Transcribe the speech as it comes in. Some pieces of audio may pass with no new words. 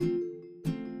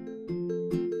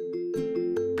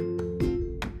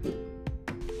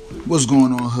What's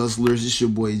going on, hustlers? It's your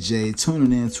boy Jay,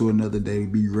 tuning in to another day to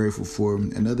be grateful for.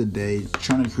 Another day,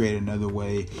 trying to create another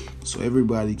way so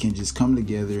everybody can just come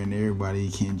together and everybody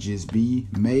can just be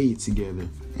made together.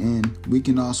 And we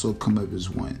can also come up as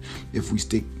one if we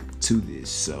stick to this.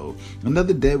 So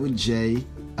another day with Jay,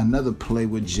 another play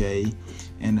with Jay,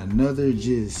 and another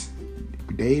just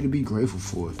day to be grateful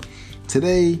for.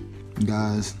 Today,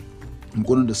 guys, I'm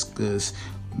going to discuss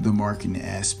the marketing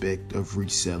aspect of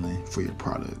reselling for your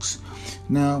products.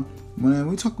 Now, when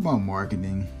we talk about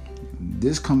marketing,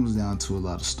 this comes down to a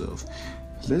lot of stuff.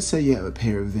 Let's say you have a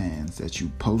pair of Vans that you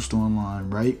post online,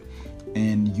 right?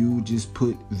 And you just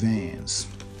put Vans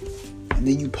and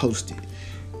then you post it.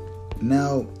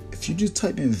 Now, if you just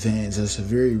type in Vans, that's a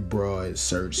very broad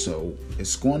search, so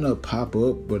it's going to pop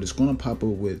up, but it's going to pop up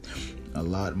with a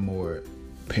lot more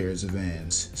pairs of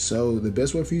Vans. So the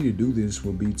best way for you to do this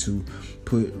will be to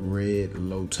put red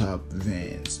low top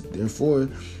Vans. Therefore,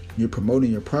 you're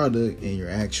promoting your product and you're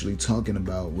actually talking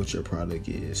about what your product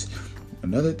is.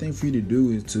 Another thing for you to do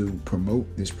is to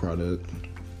promote this product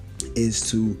is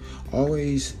to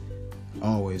always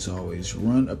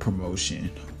run a promotion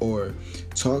or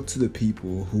talk to the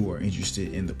people who are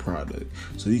interested in the product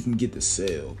so you can get the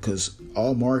sale, because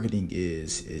all marketing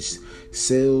is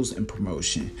sales and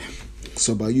promotion.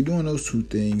 So by you doing those two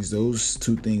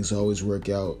things always work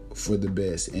out for the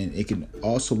best, and it can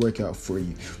also work out for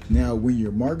you. Now, when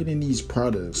you're marketing these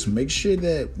products, make sure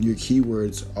that your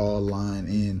keywords all line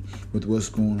in with what's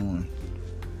going on,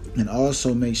 and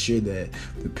also make sure that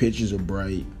the pictures are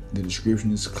bright, the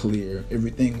description is clear,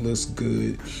 everything looks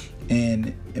good,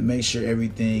 and make sure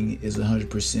everything is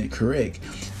 100% correct.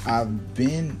 I've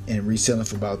been in reselling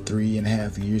for about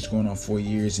 3.5 years, going on 4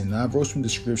 years, and I wrote some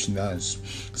descriptions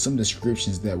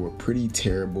that were pretty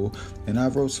terrible, and I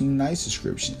wrote some nice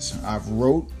descriptions. I've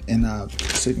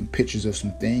taken pictures of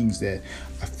some things that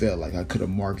I felt like I could have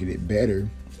marketed better,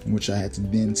 which I had to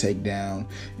then take down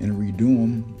and redo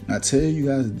them. I tell you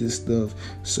guys this stuff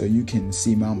so you can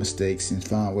see my mistakes and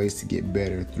find ways to get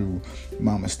better through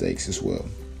my mistakes as well.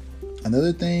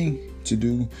 Another thing to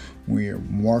do when you're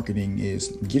marketing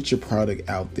is get your product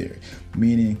out there,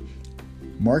 meaning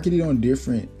market it on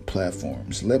different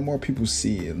platforms. Let more people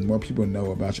see it, more people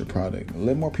know about your product.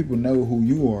 Let more people know who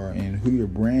you are and who your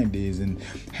brand is and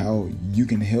how you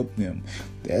can help them.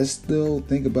 That's the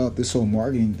thing about this whole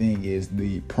marketing thing, is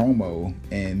the promo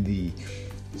and the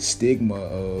stigma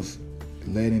of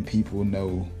letting people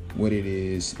know what it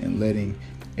is and letting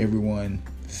everyone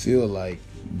feel like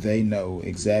they know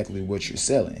exactly what you're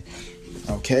selling.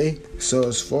 Okay, so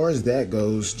as far as that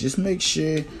goes, just make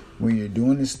sure when you're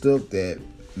doing this stuff that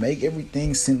make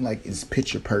everything seem like it's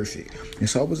picture perfect.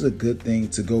 It's always a good thing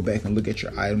to go back and look at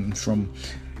your items from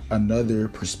another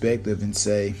perspective and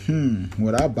say,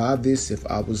 would I buy this if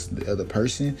I was the other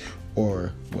person,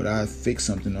 or would I fix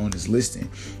something on this listing?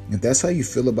 If that's how you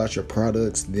feel about your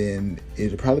products, then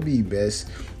it'll probably be best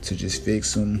to just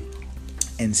fix them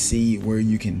and see where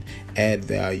you can add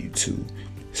value to.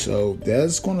 So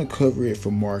that's going to cover it for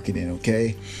marketing,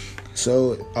 okay?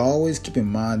 So always keep in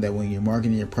mind that when you're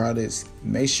marketing your products,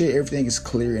 make sure everything is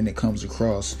clear and it comes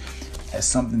across as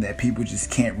something that people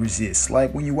just can't resist.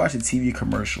 Like when you watch a TV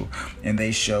commercial and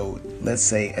they show, let's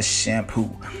say, a shampoo.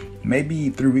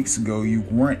 Maybe 3 weeks ago you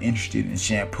weren't interested in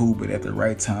shampoo, but at the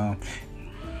right time,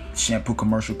 shampoo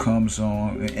commercial comes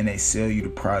on and they sell you the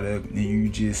product, and you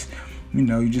just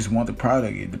want the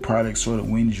product. The product sort of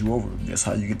wins you over. That's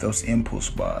how you get those impulse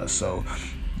buys. So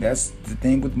that's the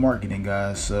thing with marketing,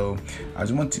 guys. So I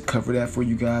just want to cover that for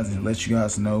you guys and let you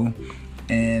guys know.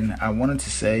 And I wanted to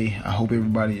say, I hope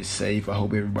everybody is safe. I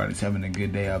hope everybody's having a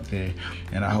good day out there.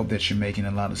 And I hope that you're making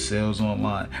a lot of sales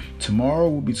online. Tomorrow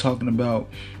we'll be talking about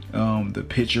the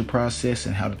picture process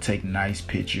and how to take nice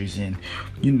pictures and,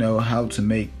 how to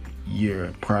make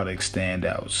your product stand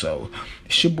out. So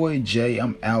it's your boy Jay.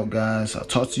 I'm out, guys. I'll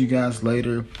talk to you guys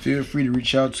later. Feel free to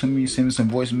reach out to me, send me some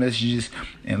voice messages,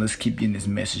 and let's keep getting this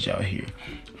message out here.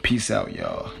 Peace out,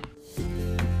 y'all.